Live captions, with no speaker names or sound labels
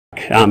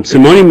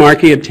Simone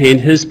Marchi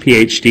obtained his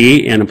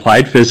PhD in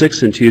applied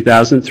physics in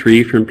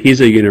 2003 from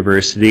Pisa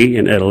University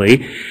in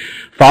Italy.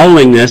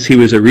 Following this, he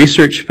was a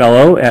research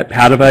fellow at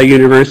Padova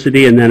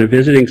University and then a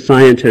visiting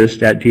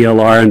scientist at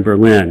DLR in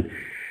Berlin.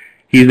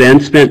 He then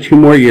spent 2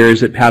 more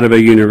years at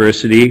Padova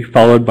University,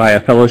 followed by a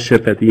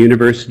fellowship at the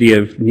University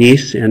of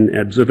Nice and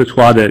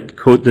Observatoire de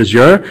Côte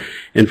d'Azur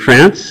in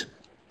France.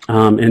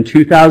 In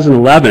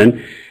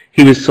 2011,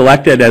 he was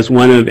selected as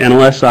one of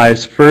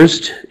NLSI's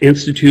first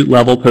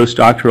institute-level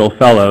postdoctoral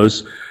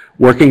fellows,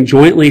 working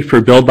jointly for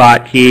Bill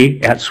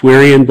Botke at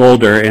Swery in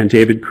Boulder and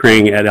David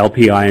Kring at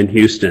LPI in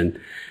Houston.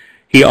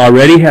 He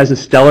already has a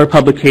stellar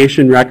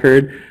publication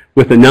record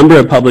with a number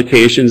of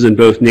publications in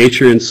both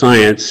Nature and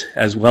Science,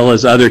 as well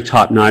as other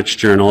top-notch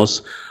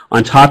journals,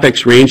 on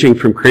topics ranging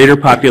from crater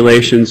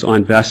populations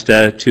on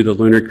Vesta to the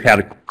lunar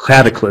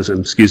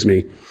cataclysm,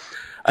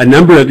 A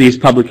number of these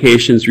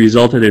publications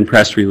resulted in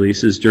press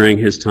releases during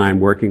his time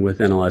working with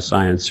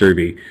NLSI and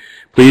Survey.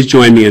 Please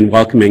join me in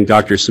welcoming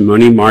Dr.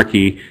 Simone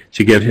Marchi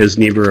to give his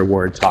Niebur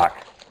Award talk.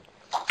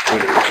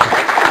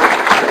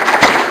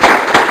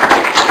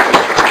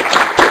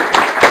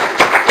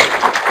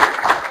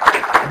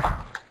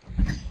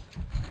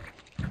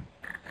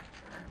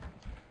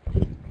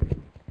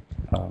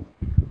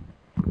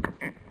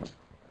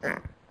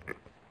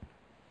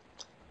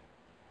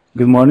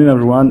 Good morning,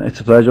 everyone. It's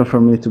a pleasure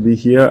for me to be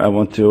here. I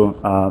want to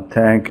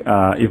thank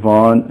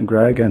Yvonne,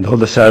 Greg, and all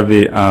the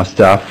Survey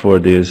staff for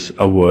this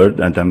award,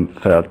 and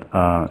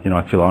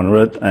I feel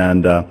honored.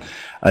 And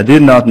I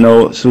did not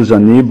know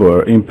Susan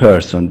Niebur in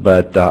person,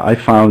 but I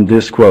found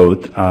this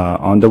quote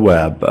on the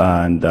web,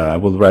 and I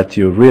will let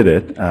you read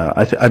it.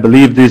 I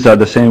believe these are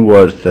the same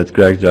words that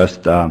Greg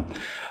just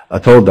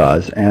told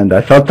us, and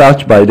I felt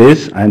touched by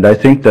this, and I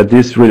think that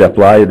this really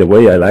applies the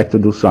way I like to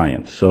do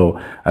science.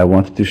 So I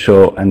wanted to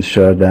show and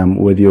share them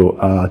with you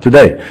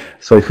today.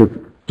 So if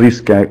you please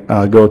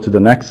go to the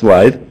next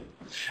slide.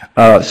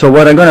 So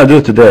what I'm going to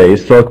do today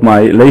is talk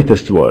my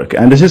latest work,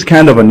 and this is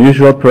kind of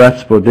unusual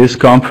perhaps for this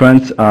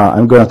conference.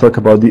 I'm going to talk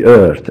about the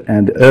Earth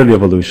and the early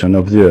evolution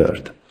of the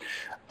Earth.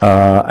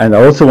 And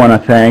I also want to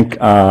thank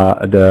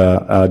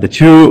the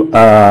 2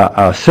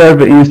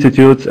 Survey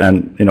institutes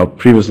and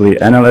previously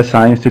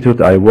NLSI Institute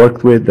I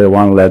worked with, the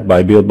one led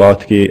by Bill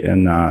Botke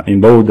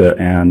in Boulder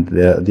and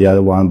the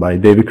other one by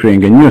David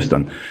Kring in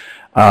Houston.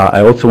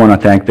 I also want to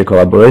thank the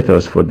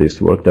collaborators for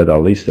this work that are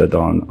listed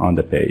on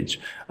the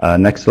page.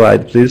 Next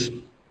slide, please.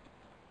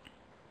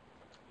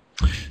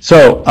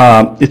 So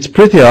it's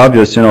pretty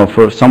obvious,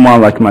 for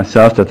someone like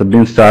myself that have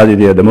been studying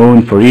the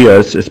moon for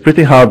years, it's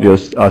pretty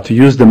obvious to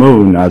use the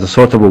moon as a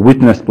sort of a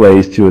witness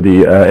place to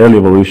the early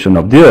evolution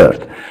of the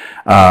Earth.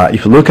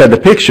 If you look at the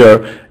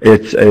picture,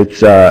 it's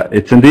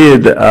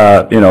indeed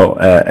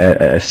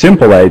a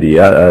simple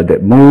idea. The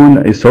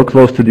moon is so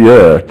close to the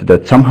Earth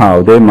that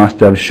somehow they must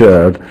have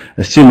shared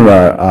a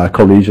similar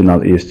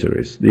collisional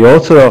histories.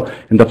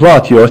 In the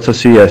plot, you also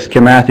see a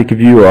schematic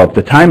view of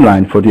the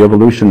timeline for the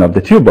evolution of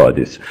the 2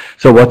 bodies.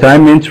 So what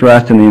I'm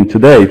interested in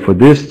today for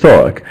this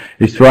talk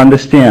is to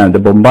understand the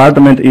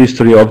bombardment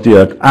history of the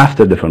Earth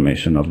after the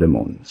formation of the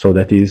moon. So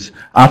that is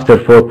after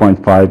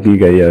 4.5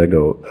 gigayears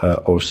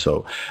ago or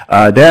so.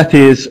 That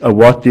is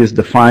what is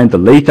defined the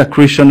late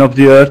accretion of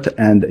the Earth,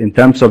 and in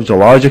terms of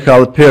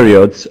geological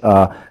periods,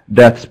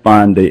 that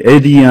span the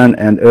Hadean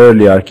and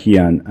early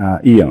Archean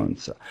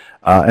eons.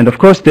 And of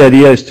course, the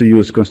idea is to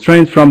use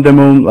constraints from the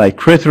moon, like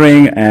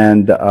cratering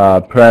and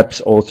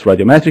perhaps also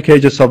radiometric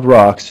ages of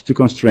rocks to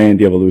constrain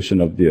the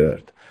evolution of the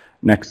Earth.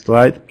 Next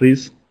slide,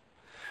 please.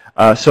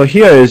 So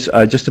here is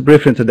just a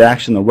brief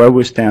introduction of where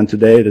we stand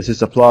today. This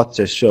is a plot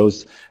that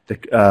shows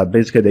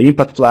basically the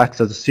impact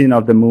flux as a scene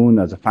of the moon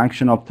as a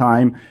function of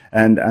time.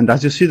 And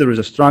as you see, there is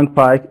a strong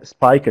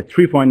spike at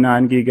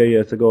 3.9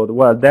 gigayears ago.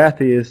 Well,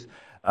 that is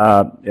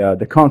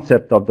the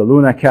concept of the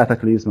lunar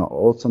cataclysm,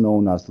 also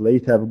known as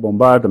late Earth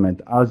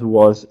bombardment, as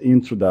was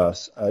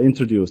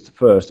introduced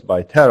first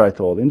by Terra et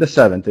al. In the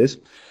 70s.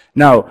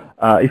 Now,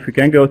 if we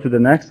can go to the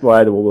next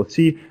slide, we will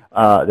see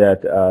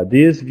that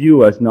this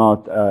view is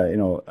not,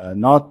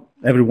 not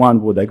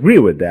everyone would agree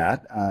with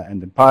that,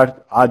 and in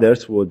part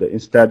others would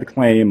instead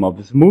claim of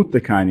the smooth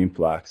declining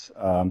flux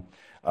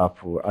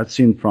as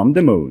seen from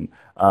the moon.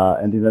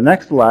 And in the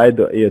next slide,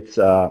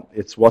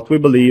 it's what we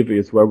believe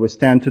is where we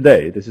stand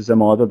today. This is a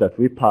model that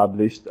we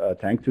published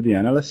thanks to the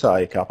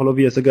NLSI a couple of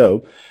years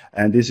ago,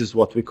 and this is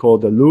what we call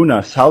the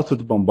lunar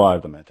southward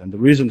bombardment. And the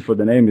reason for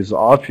the name is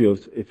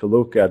obvious. If you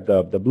look at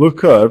the blue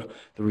curve,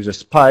 there is a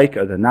spike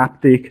at an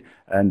uptick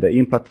and the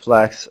impact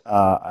flux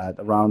at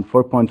around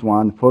 4.1,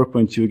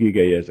 4.2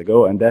 gigayears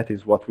ago, and that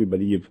is what we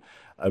believe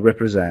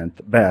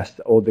represent best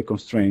all the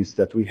constraints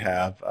that we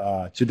have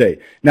today.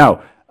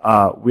 Now,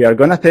 we are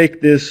going to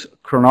take this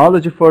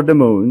chronology for the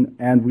moon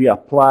and we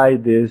apply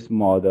this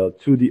model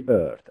to the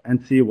Earth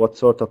and see what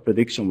sort of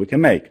prediction we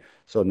can make.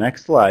 So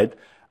next slide.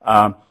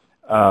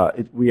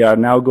 we are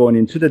now going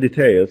into the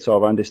details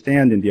of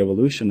understanding the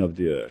evolution of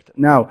the Earth.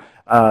 Now,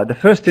 the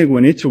first thing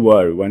we need to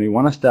worry when we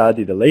want to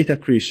study the late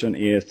accretion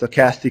is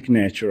stochastic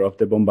nature of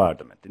the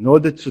bombardment. In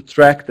order to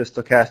track the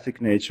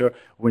stochastic nature,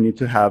 we need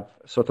to have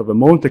sort of a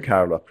Monte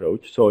Carlo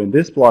approach. So in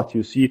this plot,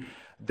 you see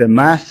the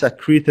mass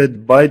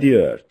accreted by the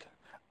Earth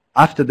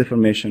after the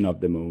formation of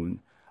the Moon.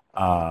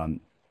 And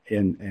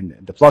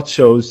the plot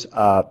shows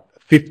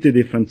 50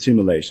 different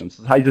simulations.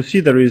 As you see,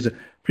 there is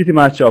pretty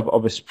much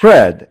of a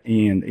spread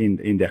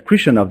in the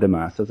accretion of the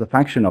mass as a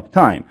function of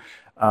time.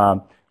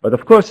 But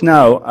of course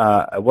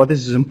now, what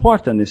is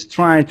important is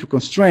trying to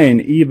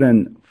constrain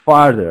even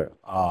farther,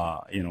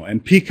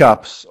 and pick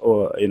up,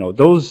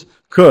 those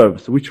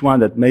curves, which one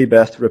that may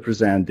best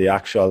represent the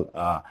actual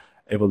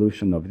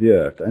evolution of the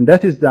Earth. And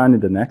that is done in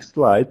the next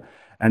slide.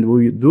 And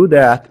we do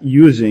that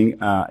using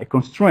a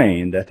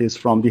constraint that is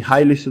from the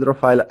highly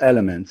siderophile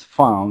elements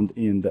found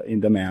in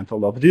the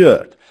mantle of the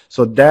Earth.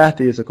 So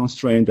that is a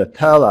constraint that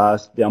tells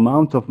us the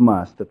amount of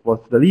mass that was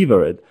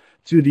delivered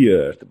to the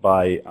Earth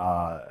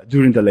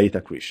during the late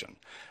accretion.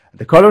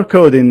 The color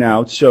coding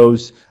now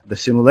shows the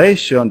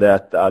simulation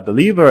that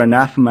deliver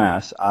enough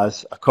mass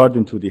as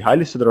according to the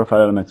highly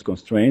siderophile elements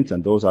constraints,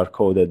 and those are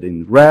coded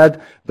in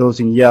red. Those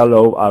in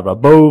yellow are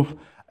above,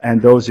 and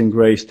those in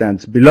gray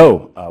stands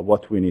below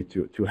what we need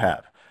to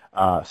have.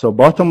 So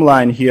bottom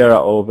line here,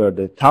 over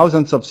the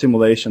thousands of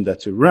simulations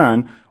that we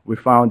run, we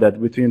found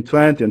that between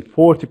 20 and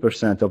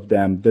 40% of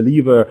them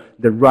deliver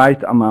the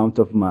right amount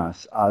of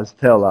mass as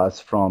tell us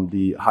from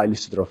the highly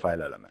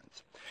siderophile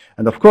elements.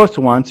 And of course,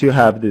 once you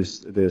have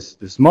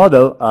this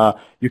model,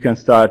 you can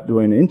start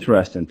doing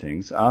interesting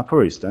things.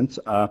 For instance,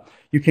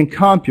 you can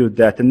compute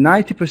that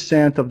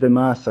 90% of the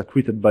mass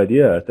accreted by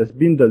the Earth has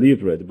been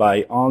delivered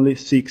by only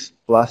 6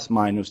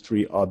 ±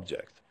 3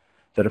 objects.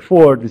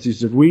 Therefore, this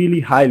is a really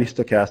highly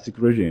stochastic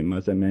regime,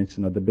 as I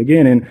mentioned at the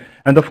beginning.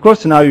 And of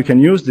course, now you can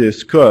use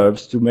these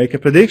curves to make a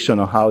prediction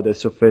of how the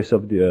surface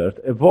of the Earth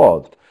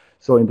evolved.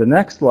 So in the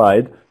next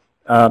slide,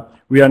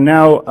 we are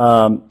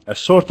now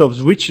sort of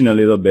switching a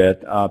little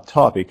bit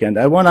topic, and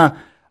I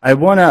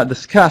wanna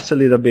discuss a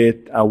little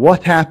bit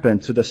what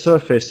happened to the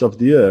surface of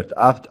the Earth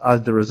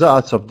as the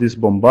results of this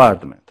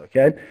bombardment.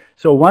 Okay,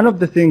 so one of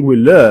the things we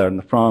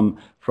learn from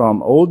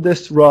all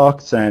these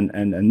rocks and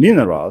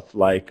minerals,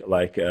 like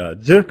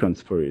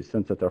zircons, for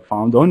instance, that are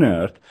found on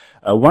Earth,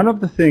 one of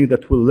the things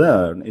that we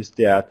learn is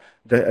that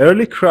the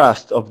early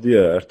crust of the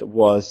Earth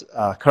was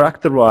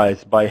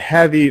characterized by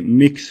heavy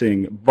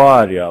mixing,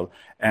 burial,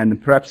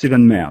 and perhaps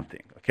even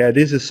melting. Okay,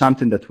 this is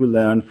something that we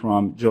learn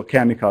from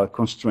geochemical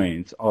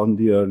constraints on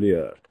the early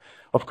Earth.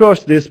 Of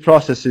course, this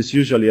process is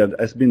usually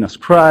has been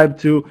ascribed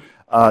to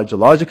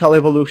geological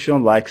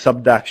evolution like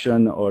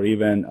subduction or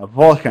even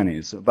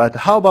volcanism. But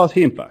how about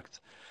impact?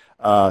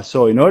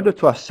 So in order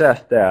to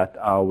assess that,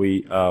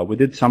 we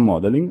did some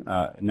modeling.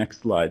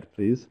 Next slide,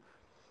 please.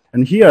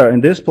 And here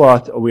in this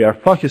plot, we are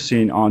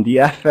focusing on the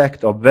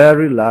effect of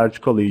very large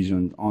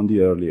collisions on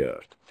the early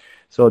Earth.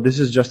 So this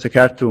is just a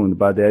cartoon,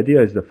 but the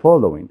idea is the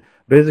following.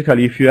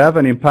 Basically, if you have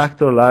an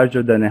impactor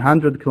larger than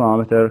 100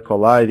 kilometers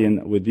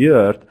colliding with the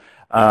Earth,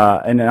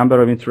 a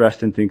number of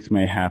interesting things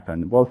may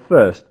happen. Well,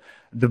 first,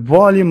 the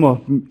volume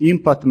of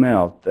impact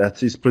melt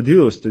that is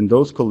produced in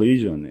those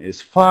collisions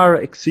is far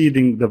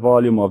exceeding the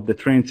volume of the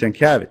transient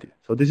cavity.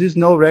 So this is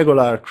no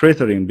regular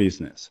cratering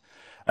business.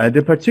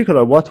 In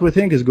particular, what we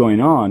think is going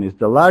on is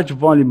the large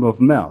volume of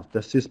melt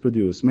that is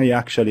produced may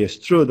actually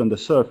extrude on the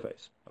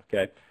surface.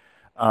 Okay,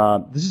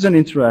 this is an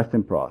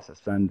interesting process.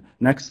 And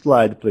next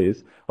slide,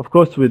 please. Of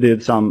course, we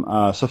did some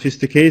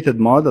sophisticated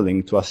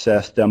modeling to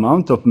assess the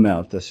amount of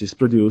melt that is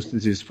produced.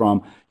 This is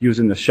from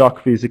using the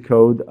shock physics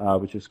code,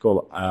 which is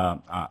called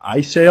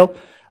ISAIL.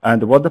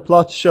 And what the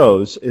plot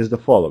shows is the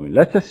following.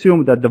 Let's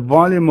assume that the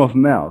volume of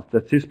melt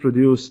that is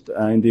produced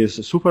in this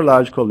super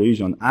large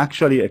collision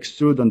actually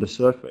extrude on the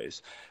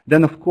surface.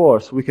 Then, of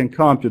course, we can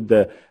compute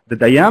the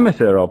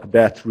diameter of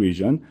that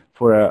region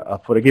for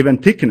a given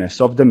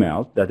thickness of the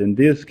melt, that in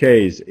this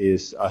case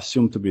is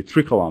assumed to be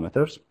 3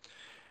 kilometers.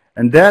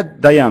 And that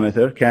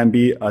diameter can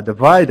be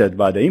divided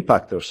by the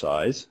impactor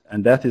size,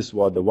 and that is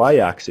what the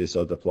y-axis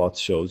of the plot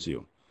shows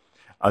you,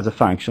 as a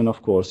function,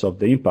 of course, of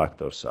the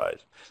impactor size.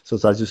 So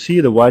as you see,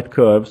 the white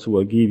curves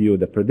will give you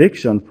the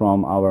prediction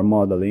from our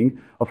modeling.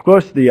 Of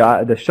course,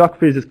 the shock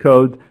physics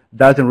code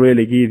doesn't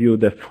really give you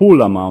the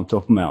full amount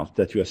of melt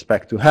that you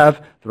expect to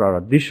have. There are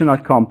additional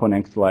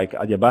components like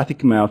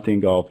adiabatic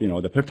melting of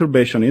the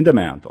perturbation in the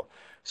mantle.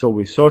 So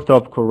we sort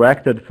of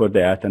corrected for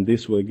that, and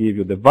this will give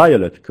you the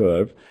violet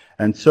curve.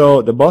 And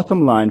so the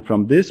bottom line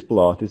from this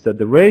plot is that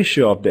the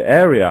ratio of the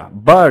area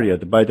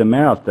buried by the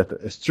melt that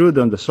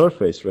extrude on the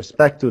surface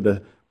respect to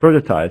the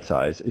projectile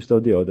size is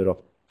of the order of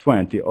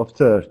 20 of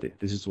 30.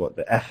 This is what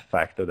the F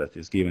factor that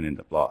is given in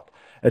the plot.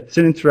 It's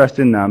an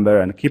interesting number,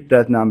 and keep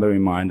that number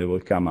in mind. It will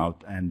come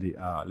out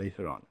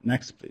later on.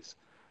 Next, please.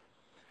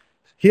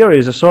 Here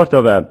is a sort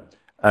of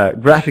a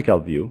graphical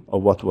view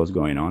of what was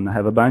going on. I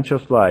have a bunch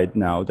of slides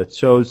now that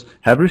shows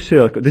every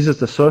circle. This is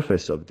the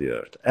surface of the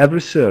Earth.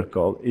 Every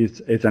circle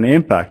is an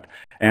impact,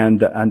 and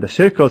the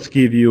circles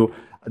give you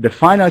the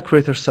final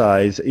crater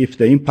size, if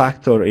the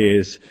impactor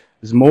is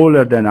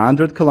smaller than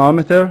 100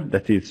 kilometer,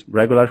 that is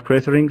regular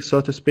cratering,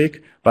 so to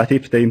speak, but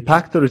if the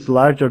impactor is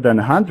larger than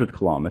 100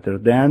 kilometer,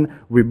 then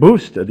we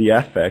boost the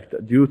effect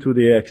due to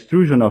the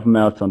extrusion of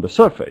melts on the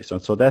surface.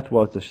 And so that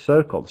was the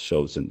circle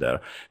shows in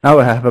there. Now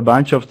I have a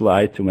bunch of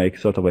slides to make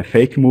sort of a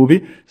fake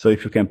movie. So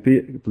if you can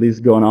please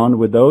go on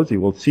with those,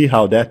 you will see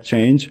how that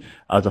changed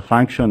as a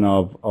function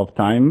of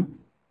time.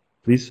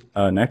 Please,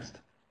 next.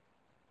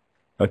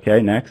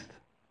 Okay, next.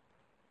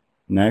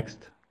 Next.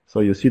 So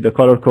you see the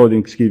color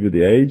codings give you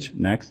the age.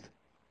 Next.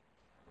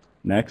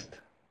 Next.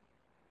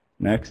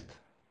 Next.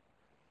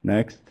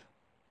 Next.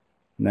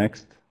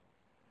 Next.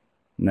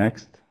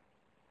 Next.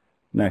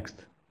 Next.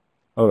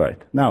 All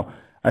right. Now,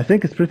 I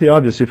think it's pretty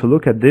obvious if you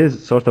look at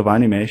this sort of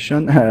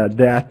animation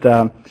that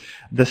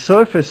the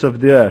surface of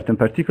the Earth, in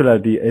particular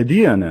the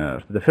Edean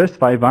Earth, the first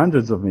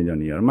 500 of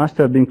million years, must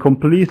have been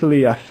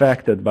completely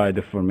affected by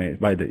the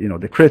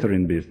the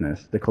cratering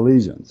business, the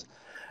collisions.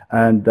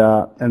 And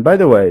by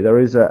the way, there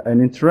is an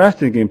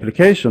interesting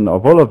implication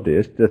of all of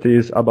this that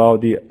is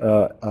about the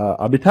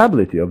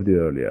habitability of the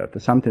early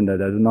Earth, something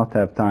that I do not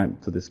have time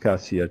to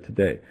discuss here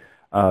today.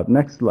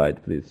 Next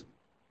slide, please.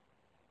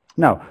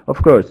 Now,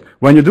 of course,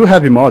 when you do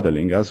heavy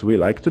modeling, as we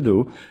like to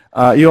do,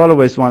 you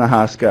always want to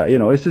ask,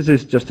 is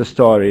this just a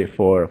story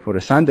for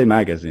a Sunday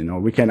magazine,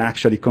 or we can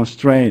actually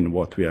constrain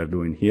what we are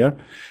doing here?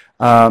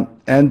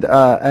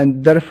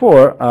 And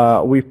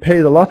therefore, we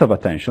paid a lot of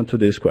attention to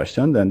this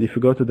question. And if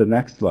you go to the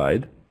next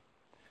slide,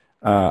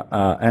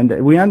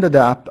 and we ended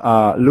up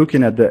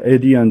looking at the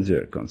Edean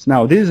zircons.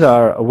 Now, these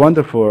are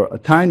wonderful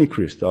tiny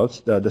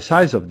crystals. The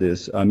size of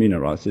these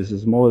minerals is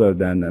smaller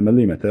than a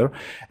millimeter,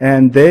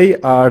 and they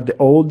are the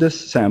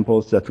oldest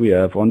samples that we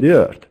have on the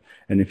Earth.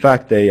 And in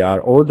fact, they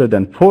are older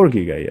than 4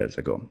 gigayears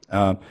ago.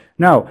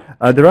 Now,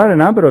 there are a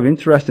number of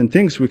interesting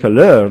things we can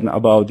learn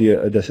about the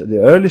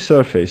early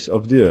surface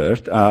of the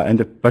Earth, and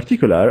in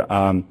particular,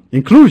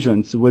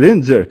 inclusions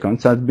within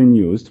zircons have been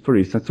used, for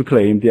instance, to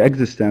claim the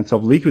existence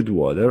of liquid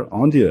water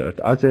on the Earth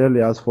as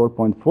early as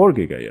 4.4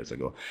 gigayears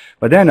ago.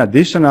 But then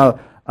additional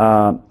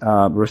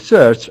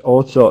research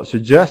also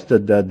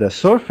suggested that the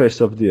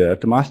surface of the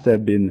Earth must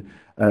have been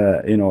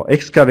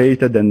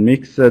excavated and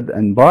mixed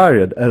and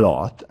buried a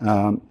lot,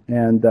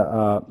 and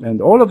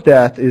all of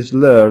that is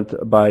learned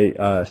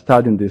by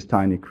studying these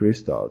tiny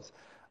crystals.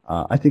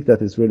 I think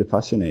that is really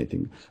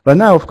fascinating. But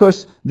now, of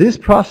course, this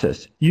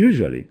process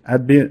usually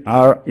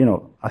are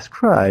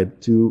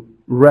ascribed to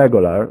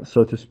regular,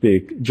 so to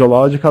speak,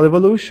 geological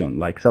evolution,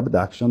 like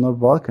subduction or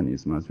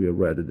volcanism, as we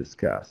already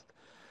discussed.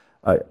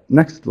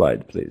 Next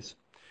slide, please.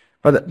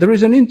 But there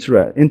is an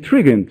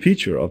intriguing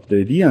feature of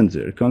the Edean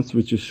zircons,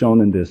 which is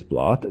shown in this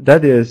plot.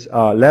 That is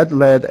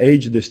lead-lead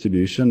age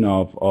distribution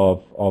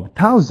of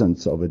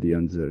thousands of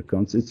Edean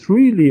zircons.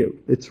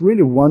 It's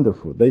really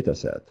wonderful data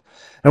set.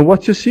 And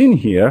what you see in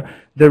here,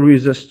 there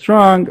is a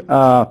strong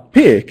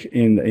peak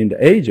in the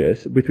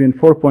ages between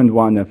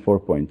 4.1 and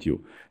 4.2.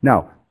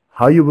 Now,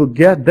 how you will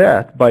get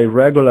that by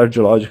regular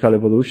geological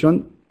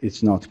evolution,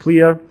 it's not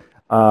clear.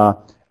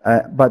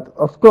 But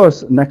of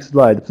course, next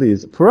slide,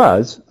 please. For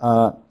us,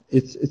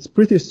 it's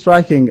pretty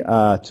striking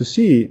to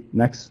see.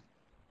 Next,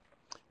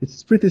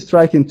 it's pretty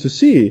striking to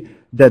see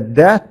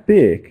that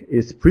peak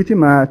is pretty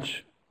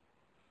much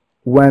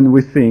when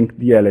we think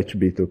the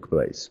LHB took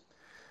place.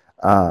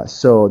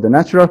 So the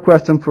natural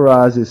question for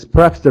us is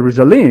perhaps there is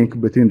a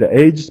link between the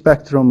age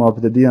spectrum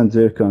of the Edean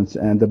zircons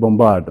and the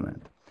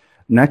bombardment.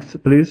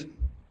 Next, please.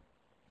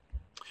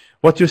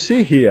 What you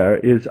see here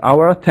is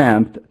our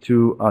attempt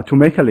to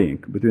make a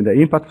link between the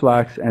impact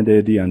flux and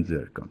the Edean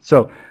zircon.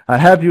 So I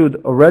have you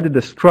already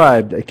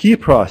described a key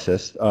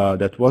process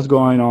that was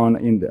going on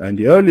in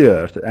the early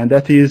Earth, and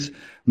that is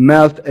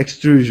melt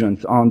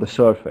extrusions on the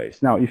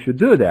surface. Now, if you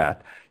do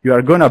that, you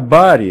are going to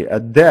bury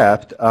at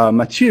depth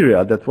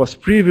material that was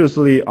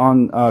previously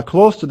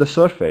close to the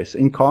surface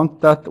in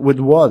contact with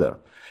water,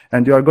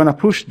 and you are going to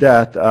push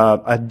that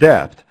at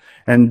depth.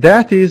 And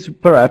that is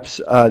perhaps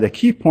the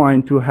key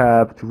point to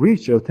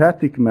reach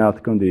eutectic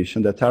melt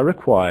conditions that are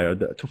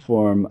required to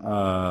form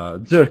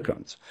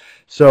zircons.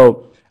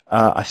 So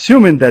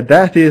assuming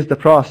that is the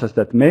process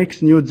that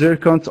makes new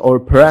zircons or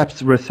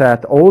perhaps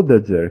reset older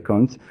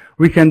zircons,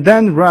 we can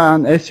then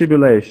run a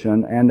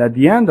simulation, and at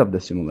the end of the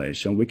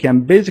simulation, we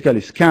can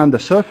basically scan the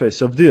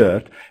surface of the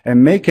Earth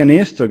and make an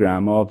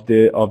histogram of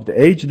the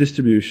age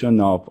distribution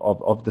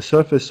of the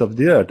surface of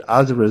the Earth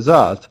as a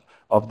result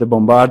of the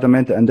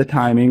bombardment and the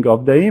timing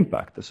of the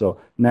impact. So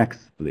next,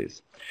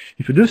 please.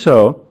 If you do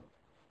so,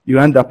 you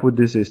end up with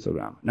this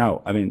histogram.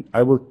 Now,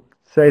 I will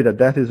say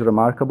that is a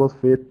remarkable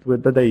fit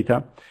with the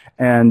data,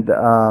 and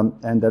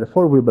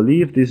therefore we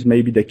believe this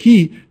may be the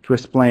key to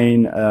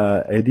explain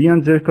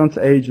Edean zircon's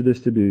age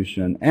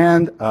distribution.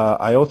 And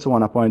I also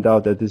want to point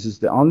out that this is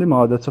the only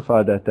model so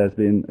far that has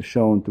been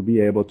shown to be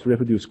able to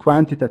reproduce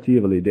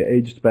quantitatively the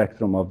age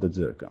spectrum of the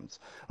zircons.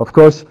 Of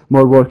course,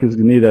 more work is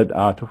needed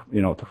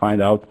to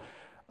find out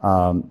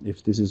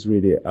if this is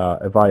really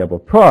a viable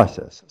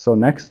process. So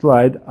next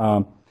slide.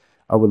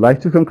 I would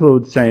like to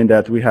conclude saying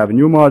that we have a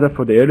new model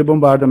for the early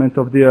bombardment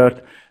of the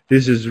Earth.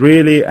 This is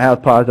really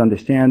help us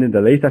understand in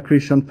the late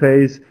accretion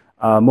phase.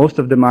 Most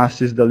of the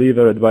mass is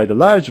delivered by the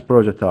large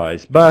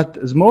projectiles, but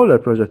smaller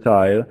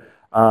projectile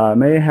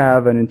may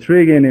have an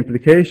intriguing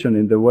implication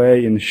in the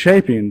way, in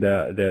shaping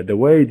the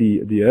way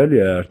the early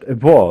Earth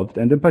evolved,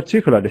 and in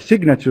particular, the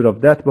signature of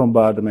that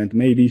bombardment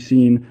may be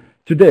seen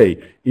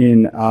today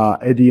in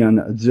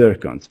Edian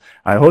zircons.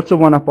 I also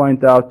want to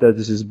point out that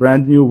this is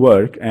brand new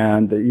work,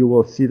 and you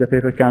will see the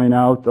paper coming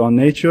out on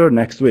Nature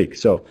next week.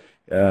 So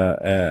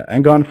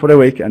hang on for a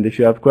week, and if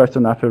you have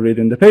questions after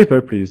reading the paper,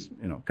 please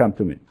come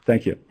to me.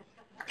 Thank you.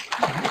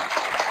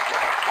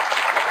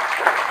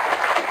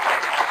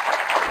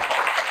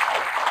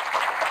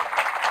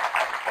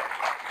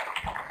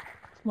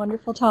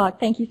 Wonderful talk.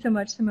 Thank you so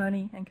much,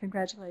 Simone, and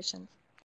congratulations.